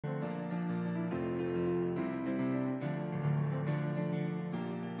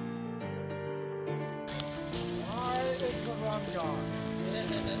of I'm gone.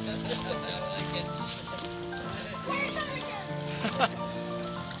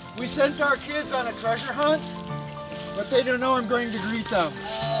 We sent our kids on a treasure hunt, but they don't know I'm going to greet them.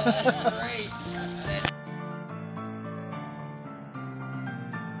 Oh, that's great.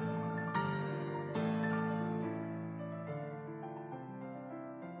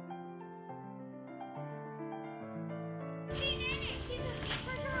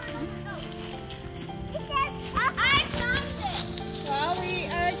 Well, we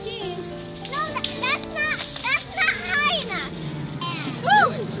are a team. No, that's not high enough.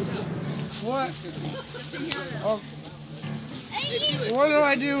 What? Oh, what do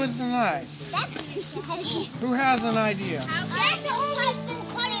I do with the knife? Who has an idea? That's only for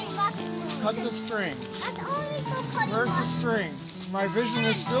cutting mushrooms. Cut the string. That's only for cutting Where's the mushrooms. string? My vision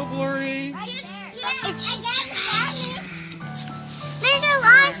is still blurry. It's trash. There's a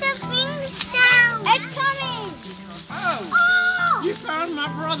lot of things down. It's coming. Oh, you found my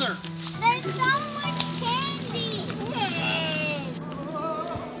brother. There's so much candy.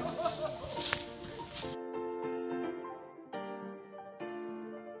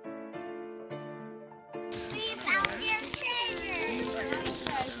 We found your treasure.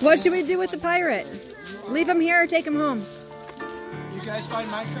 What should we do with the pirate? Leave him here or take him home? You guys find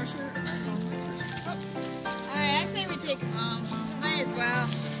my treasure? Alright, I say we take him home. Might as well.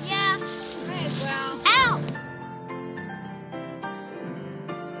 Yeah. Might as well. Ow.